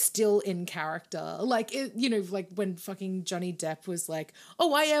still in character. Like, it, you know, like when fucking Johnny Depp was like,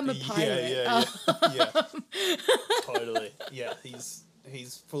 oh, I am a pirate. Yeah. Totally. Yeah,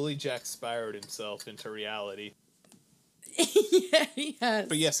 he's fully Jack Sparrowed himself into reality. Yeah, he has.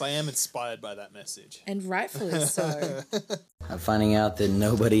 But yes, I am inspired by that message. And rightfully so. I'm finding out that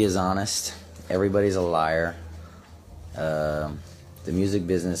nobody is honest. Everybody's a liar. The music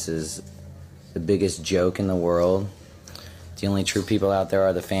business is the biggest joke in the world. The only true people out there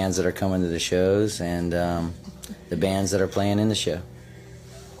are the fans that are coming to the shows and the bands that are playing in the show.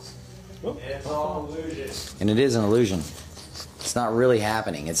 It's all illusion. And it is an illusion. It's not really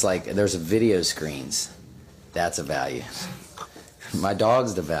happening. It's like there's video screens. That's a value. My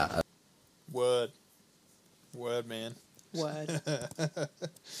dog's the value. Word, man. Word.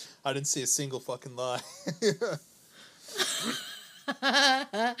 I didn't see a single fucking lie.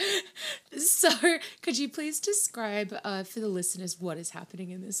 So, could you please describe for the listeners what is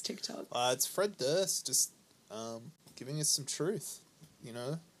happening in this TikTok? It's Fred Durst just giving us some truth. You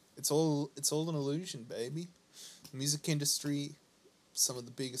know, it's all an illusion, baby. The music industry, some of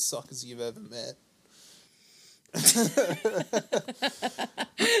the biggest suckers you've ever met.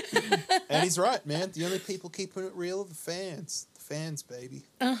 And he's right, man. The only people keeping it real are the fans. The fans, baby.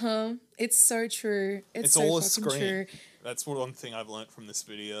 It's so true. It's so all a fucking screen. true. That's one thing I've learnt from this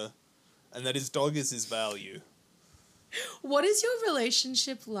video. And that his dog is his value. What is your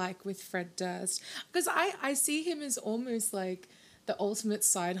relationship like with Fred Durst? Because I see him as almost like the ultimate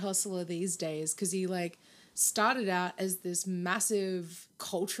side hustler these days, because he like started out as this massive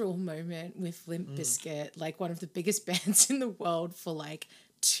cultural moment with Limp Bizkit, like one of the biggest bands in the world for like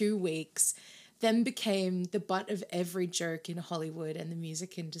 2 weeks, then became the butt of every joke in Hollywood and the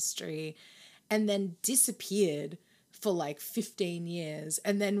music industry, and then disappeared for like 15 years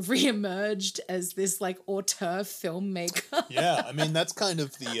and then reemerged as this like auteur filmmaker. Yeah, I mean that's kind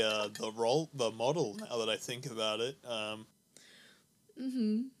of the model now that I think about it.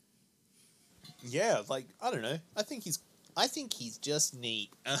 Yeah, like I don't know. I think he's just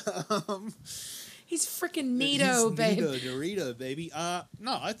neat. He's freaking neato, babe. Dorito, baby.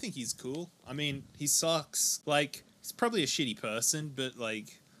 No, I think he's cool. I mean, he sucks. Like he's probably a shitty person, but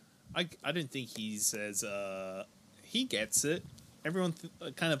like I don't think he's as he gets it. Everyone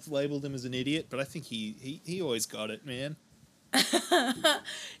kind of labeled him as an idiot, but I think he always got it, man.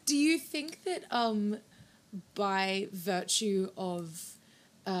 Do you think that by virtue of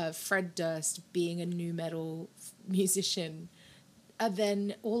Fred Durst being a nu metal musician, are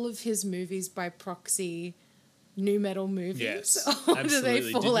then all of his movies by proxy nu metal movies? Yes, or absolutely. do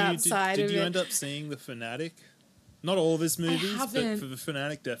they fall outside of it? Did you end up seeing The Fanatic? Not all of his movies, but haven't. for The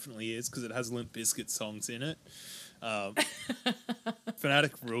Fanatic definitely is, because it has Limp Bizkit songs in it.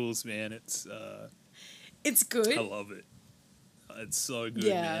 Fanatic rules, man. It's good. I love it. It's so good,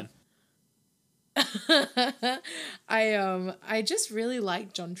 Yeah. man. I just really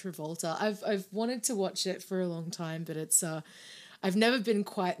like John Travolta. I've wanted to watch it for a long time, but it's I've never been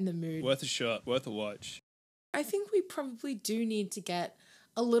quite in the mood. Worth a shot, worth a watch. I think we probably do need to get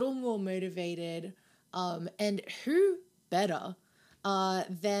a little more motivated, and who better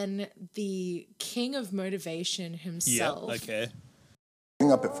than the king of motivation himself? Yeah, okay.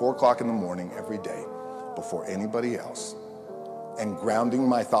 Getting up at 4 o'clock in the morning every day before anybody else and grounding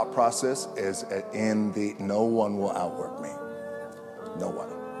my thought process is in the no one will outwork me. No one.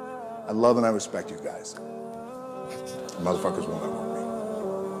 I love and I respect you guys. Motherfuckers won't outwork me.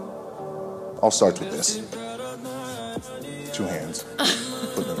 I'll start with this. 2 hands.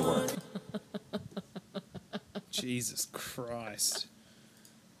 Putting it to work. Jesus Christ.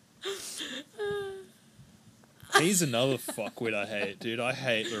 He's another fuckwit I hate, dude. I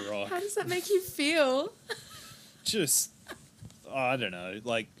hate The Rock. How does that make you feel? Just, I don't know.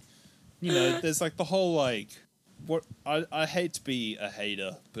 Like, you know, there's like the whole like, what I hate to be a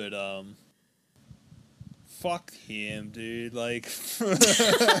hater, but fuck him, dude. Like,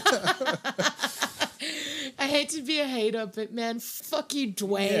 I hate to be a hater, but man, fuck you,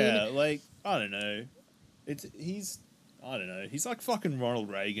 Dwayne. yeah, like I don't know. I don't know. He's like fucking Ronald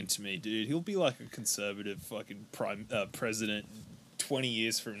Reagan to me, dude. He'll be like a conservative fucking president 20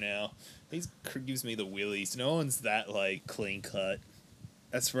 years from now. He gives me the willies. No one's that like clean cut.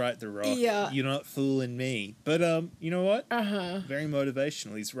 That's right, The Rock. Yeah. You're not fooling me. But you know what? Uh-huh. Very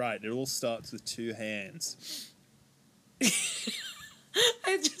motivational. He's right. It all starts with 2 hands.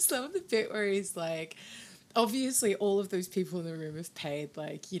 I just love the bit where he's like, obviously all of those people in the room have paid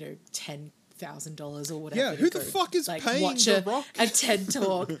like, you know, $10,000 or whatever. Yeah, who the go, fuck is like, paying watch The Rock? a TED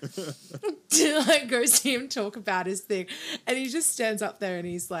talk to like go see him talk about his thing. And he just stands up there and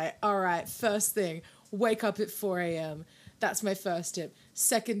he's like, all right, first thing, wake up at 4 a.m. That's my first tip.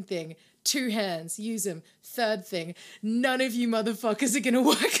 Second thing, 2 hands, use them. Third thing, none of you motherfuckers are going to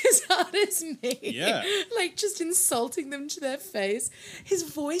work as hard as me. Yeah. Like just insulting them to their face. His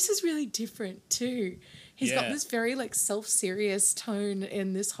voice is really different too. He's got this very like self-serious tone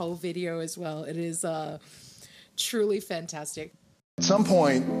in this whole video as well. It is truly fantastic. At some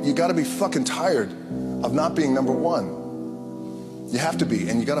point, you gotta be fucking tired of not being number 1. You have to be,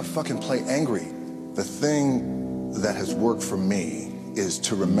 and you gotta fucking play angry. The thing that has worked for me is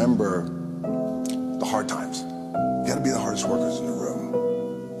to remember the hard times. You gotta be the hardest workers in the room.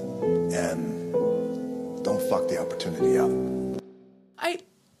 And don't fuck the opportunity up.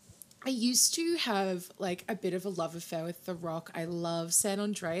 I used to have like a bit of a love affair with The Rock. I love San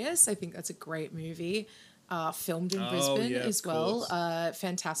Andreas. I think that's a great movie. Filmed in Brisbane as well.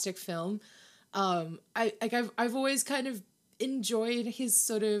 Fantastic film. I've always kind of enjoyed his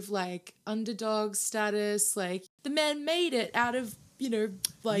sort of like underdog status. Like the man made it out of, you know,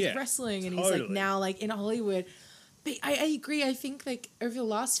 like wrestling, and he's like now like in Hollywood. But I agree. I think like over the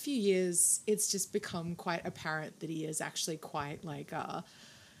last few years, it's just become quite apparent that he is actually quite like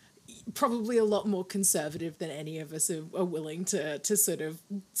probably a lot more conservative than any of us are willing to sort of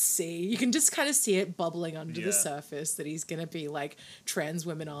see. You can just kind of see it bubbling under the surface that he's going to be like trans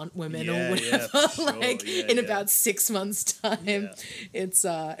women aren't women or whatever. Like in about 6 months time, it's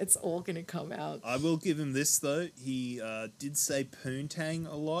all going to come out. I will give him this though. He did say poontang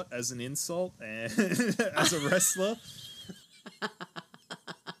a lot as an insult and as a wrestler.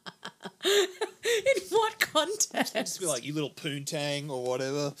 In what context? Just be like, you little poontang or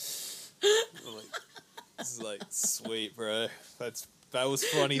whatever. Like, this is like, sweet, bro. That was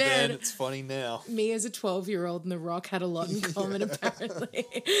funny then. It's funny now. Me as a 12-year-old and The Rock had a lot in common, apparently.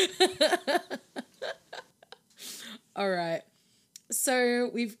 All right. So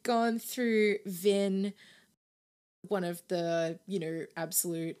we've gone through Vin, one of the, you know,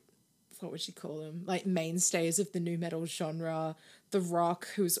 absolute, what would you call them? Like mainstays of the nu metal genre. The Rock,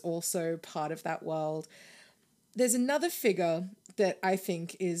 who's also part of that world. There's another figure that I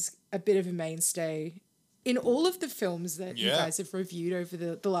think is a bit of a mainstay in all of the films that you guys have reviewed over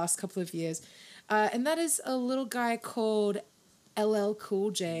the last couple of years. And that is a little guy called LL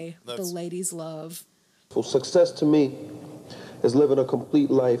Cool J, the ladies love. Well, success to me is living a complete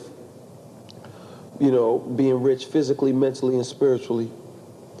life, you know, being rich physically, mentally, and spiritually,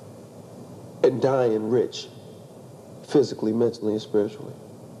 and dying rich. Physically, mentally, and spiritually,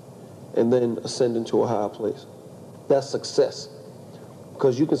 and then ascending to a higher place. That's success.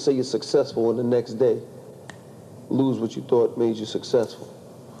 Because you can say you're successful and the next day lose what you thought made you successful.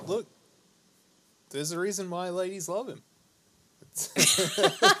 Look, there's a reason why ladies love him.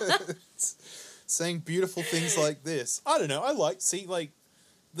 It's saying beautiful things like this. I don't know.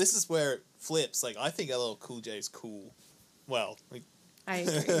 This is where it flips. Like, I think LL Cool J is cool. Well, like, I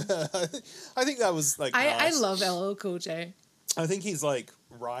agree. I think that was like I nice. love LL Cool J. I think he's like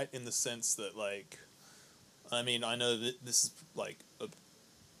right in the sense that like, I mean, I know that this is like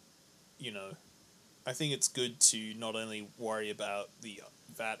you know, I think it's good to not only worry about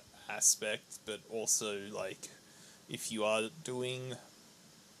that aspect, but also like if you are doing,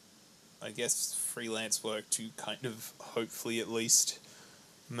 I guess, freelance work, to kind of hopefully at least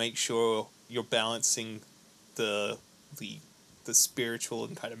make sure you're balancing the spiritual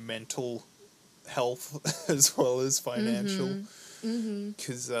and kind of mental health as well as financial.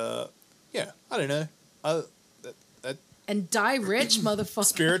 Because I don't know, and die rich, motherfucker.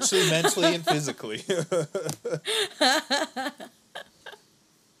 Spiritually, mentally, and physically.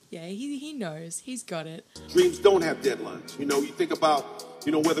 Yeah, he knows. He's got it. Dreams don't have deadlines. You think about,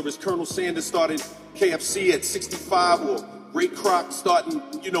 whether it's Colonel Sanders starting KFC at 65 or Ray Kroc starting,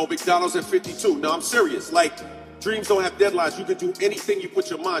 McDonald's at 52. No, I'm serious. Like, dreams don't have deadlines. You can do anything you put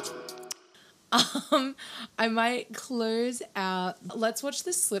your mind to. I might close out. Let's watch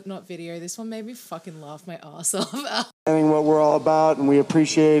this Slipknot video. This one made me fucking laugh my ass off. What we're all about, and we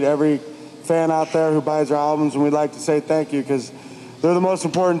appreciate every fan out there who buys our albums, and we'd like to say thank you because they're the most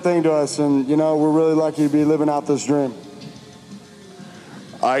important thing to us, and we're really lucky to be living out this dream.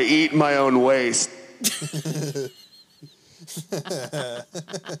 I eat my own waste.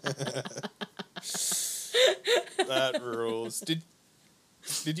 That rules.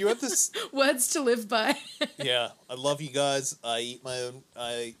 Did you have this? Words to live by. Yeah, I love you guys. I eat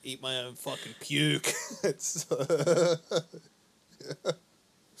my own fucking puke.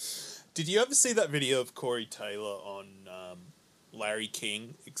 Did you ever see that video of Corey Taylor on Larry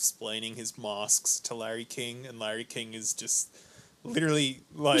King explaining his masks to Larry King, and Larry King is just literally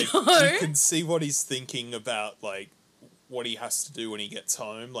like you can see what he's thinking about, like what he has to do when he gets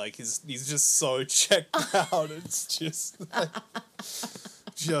home. Like he's just so checked out. It's just like,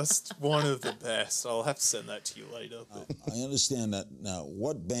 just one of the best. I'll have to send that to you later. I understand that. Now,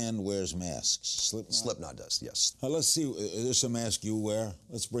 what band wears masks? Slipknot? Slipknot does, yes. Let's see. Is this a mask you wear?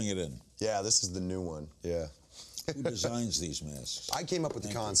 Let's bring it in. Yeah, this is the new one. Yeah. Who designs these masks? I came up with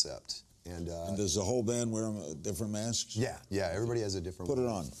the concept. And does the whole band wear different masks? Yeah, everybody has a different Put one. it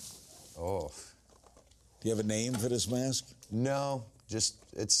on. Oh. Do you have a name for this mask? No, just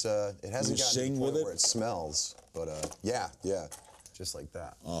it hasn't gotten to the point where it smells, but yeah, just like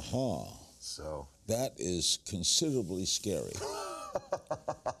that. Uh-huh. So that is considerably scary.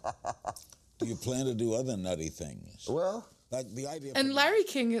 Do you plan to do other nutty things? Well, like the idea. And Larry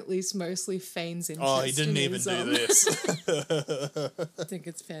King at least mostly feigns interest. Oh, he didn't even do this. I think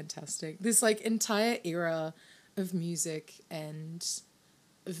it's fantastic. This like entire era of music and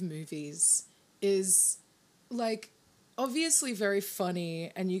of movies is like obviously very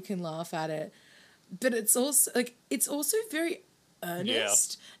funny and you can laugh at it, but it's also very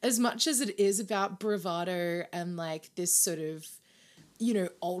earnest as much as it is about bravado and like this sort of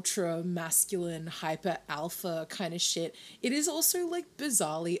ultra masculine hyper alpha kind of shit. It is also like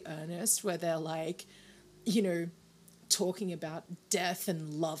bizarrely earnest where they're like talking about death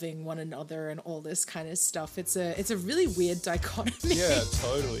and loving one another and all this kind of stuff. It's a really weird dichotomy. Yeah,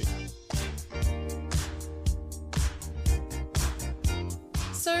 totally.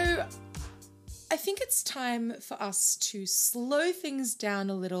 So I think it's time for us to slow things down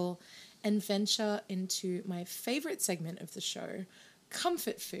a little and venture into my favorite segment of the show,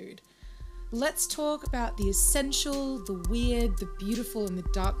 comfort food. Let's talk about the essential, the weird, the beautiful, and the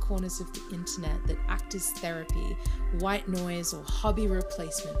dark corners of the internet that act as therapy, white noise, or hobby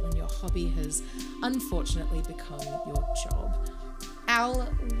replacement when your hobby has unfortunately become your job. Al,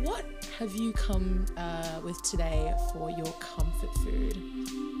 what have you come with today for your comfort food?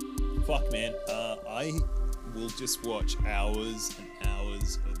 Fuck, man. I will just watch hours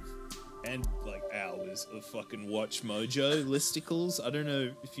of fucking Watch Mojo listicles. I don't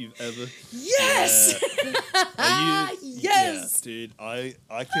know if you've ever... Yes! Yes! Yeah, dude. I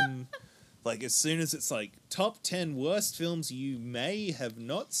can... Like, as soon as it's like, top 10 worst films you may have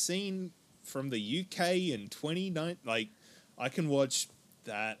not seen from the UK in 2019, like, I can watch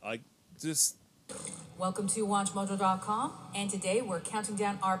that. I just... Welcome to WatchMojo.com, and today we're counting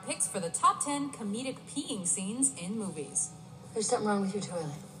down our picks for the top 10 comedic peeing scenes in movies. There's something wrong with your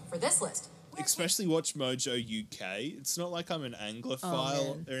toilet. For this list, especially Watch Mojo UK. It's not like I'm an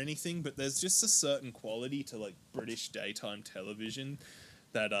Anglophile or anything, but there's just a certain quality to like British daytime television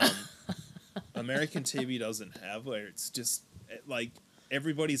that American TV doesn't have, where it's just like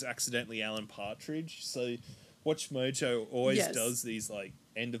everybody's accidentally Alan Partridge. So Watch Mojo always does these like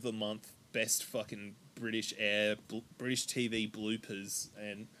end of the month best fucking British British TV bloopers,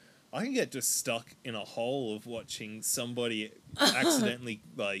 and I can get just stuck in a hole of watching somebody accidentally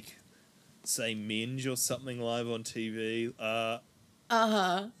like say minge or something live on TV.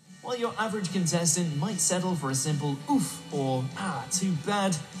 While your average contestant might settle for a simple oof or too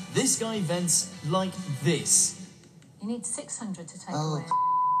bad, this guy vents like this. you need 600 to take away.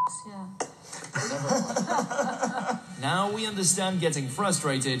 Yeah. Now we understand getting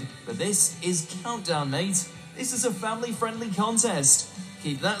frustrated, but this is Countdown, mate. This is a family-friendly contest.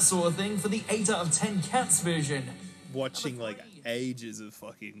 Keep that sort of thing for the 8 out of 10 cats version. Watching like ages of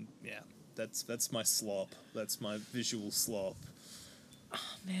fucking that's my slop. That's my visual slop.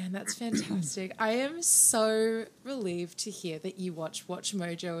 Man, that's fantastic. I am so relieved to hear that you watch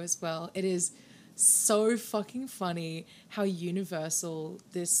Mojo as well. It is so fucking funny how universal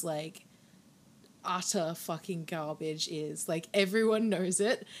this, like, utter fucking garbage is. Like, everyone knows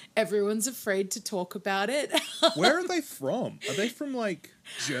it. Everyone's afraid to talk about it. Where are they from? Are they from, like,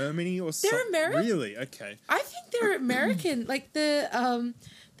 Germany or something? They're American. Really? Okay. I think they're American. Like, the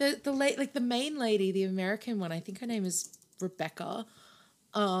main lady, the American one, I think her name is Rebecca,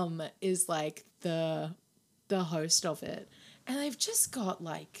 is like the host of it. And they've just got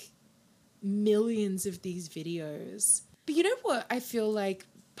like millions of these videos. But you know what I feel like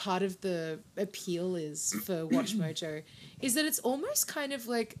part of the appeal is for Watch Mojo is that it's almost kind of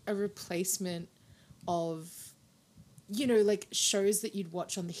like a replacement of, you know, like shows that you'd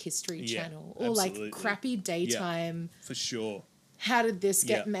watch on the History Channel or absolutely. like crappy daytime. Yeah, for sure. How did this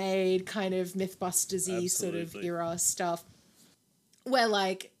get made? Kind of Mythbusters-y sort of era stuff. Where,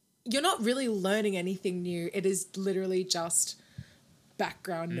 like, you're not really learning anything new. It is literally just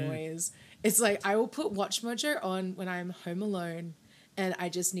background noise. It's like, I will put Watch Mojo on when I'm home alone and I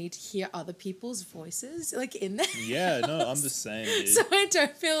just need to hear other people's voices, like, in there. Yeah, no, I'm the same, dude. So I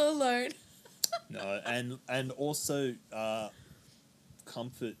don't feel alone. No, and also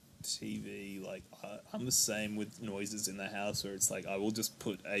comfort TV, like, I'm the same with noises in the house where it's like, I will just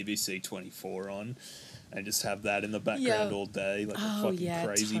put ABC 24 on and just have that in the background all day, like a fucking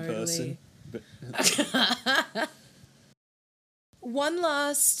crazy person. But one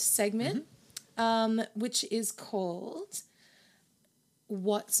last segment, which is called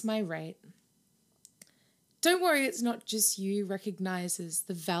What's My Rate? Don't worry, it's not just you recognizes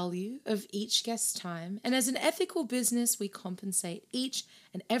the value of each guest's time. And as an ethical business, we compensate each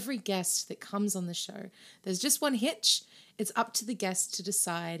and every guest that comes on the show. There's just one hitch. It's up to the guest to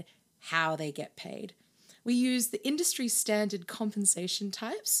decide how they get paid. We use the industry standard compensation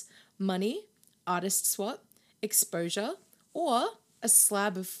types: money, artist swap, exposure, or a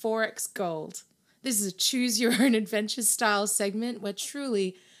slab of 4x gold. This is a choose your own adventure style segment where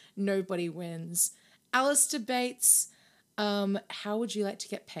truly nobody wins. Alistair Bates, how would you like to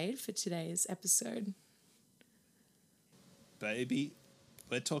get paid for today's episode? Baby,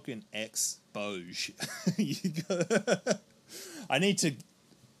 we're talking exposure. I need to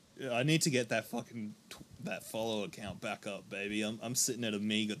get that fucking that follow account back up, baby. I'm sitting at a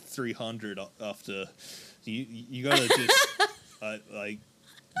meager 300 after you gotta just like,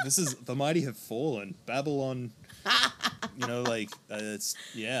 this is the mighty have fallen. Babylon, you know, like it's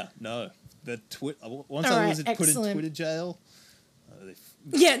the once I was put in Twitter jail.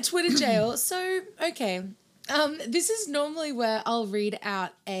 Twitter jail. So okay, this is normally where I'll read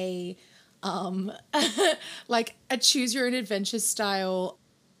out a like a choose your own adventure style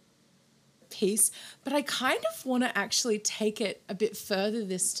piece, but I kind of want to actually take it a bit further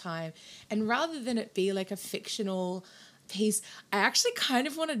this time, and rather than it be like a fictional piece, I actually kind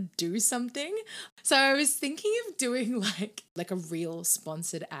of want to do something. So I was thinking of doing like a real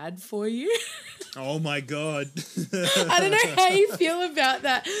sponsored ad for you. Oh my god. I don't know how you feel about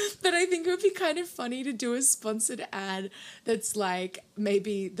that, but I think it would be kind of funny to do a sponsored ad that's like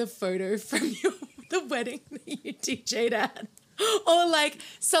maybe the photo from the wedding that you DJ'd at. Or like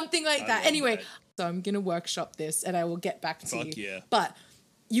something like that. Anyway, so I'm going to workshop this and I will get back to you. Fuck yeah. But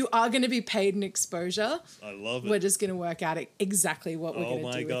you are going to be paid an exposure. I love it. We're just going to work out exactly what we're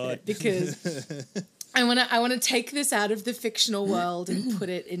going to do with it. Because I want to take this out of the fictional world and put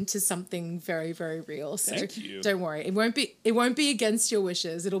it into something very, very real. So thank you. Don't worry. It won't be against your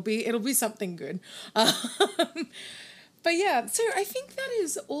wishes. It'll be something good. But yeah, so I think that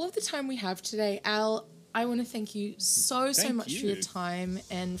is all of the time we have today. Al, I want to thank you so much for your time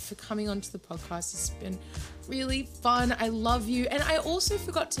and for coming onto the podcast. It's been really fun. I love you. And I also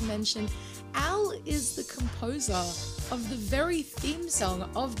forgot to mention, Al is the composer of the very theme song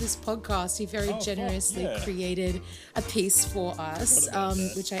of this podcast. He very generously created a piece for us,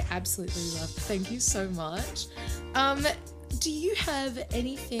 which I absolutely love. Thank you so much. Do you have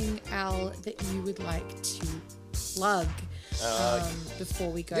anything, Al, that you would like to plug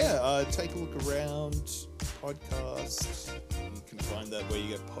before we go? Yeah, take a look around. Podcast. You can find that where you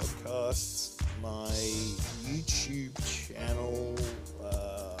get podcasts. My YouTube channel.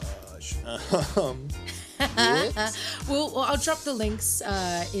 Well, I'll drop the links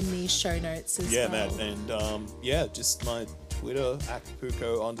in the show notes as well. Yeah, man. And just my Twitter,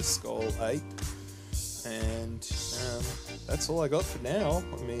 Acapulco_8. And that's all I got for now.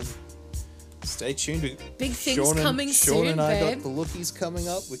 I mean, stay tuned. Big things coming soon, Sean and I babe. got the Lookies coming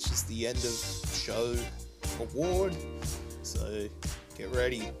up, which is the end of show award. So get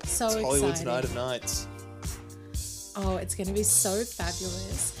ready. So it's Hollywood's exciting. Night of Nights. Oh, it's going to be so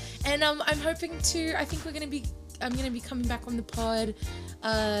fabulous. And I'm hoping to, I'm going to be coming back on the pod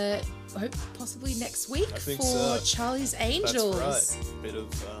possibly next week for Charlie's Angels. That's right. Bit of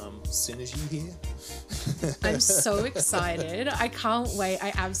synergy here. I'm so excited. I can't wait.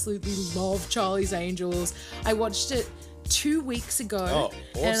 I absolutely love Charlie's Angels. I watched it 2 weeks ago,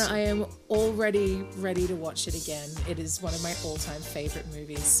 awesome. And I am already ready to watch it again. It is one of my all-time favorite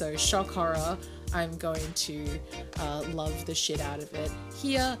movies. So shock horror, I'm going to love the shit out of it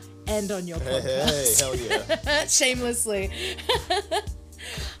here and on your podcast. Hey, hell yeah. Shamelessly.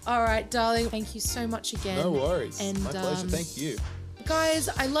 All right, darling. Thank you so much again. No worries. And, my pleasure. Thank you. Guys,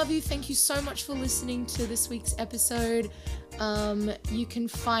 I love you. Thank you so much for listening to this week's episode. You can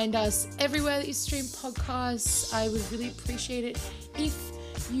find us everywhere that you stream podcasts. I would really appreciate it if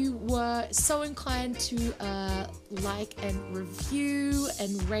you were so inclined to like and review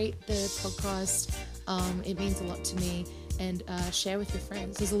and rate the podcast. It means a lot to me. And share with your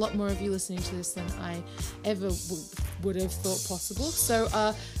friends. There's a lot more of you listening to this than I ever would have thought possible. So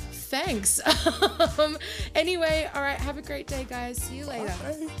thanks. Anyway, all right, have a great day, guys. See you later.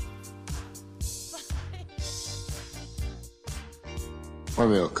 Bye.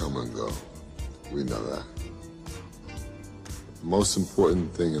 Money will come and go. We know that. The most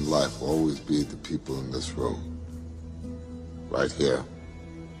important thing in life will always be the people in this room. Right here.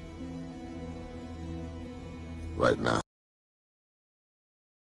 Right now.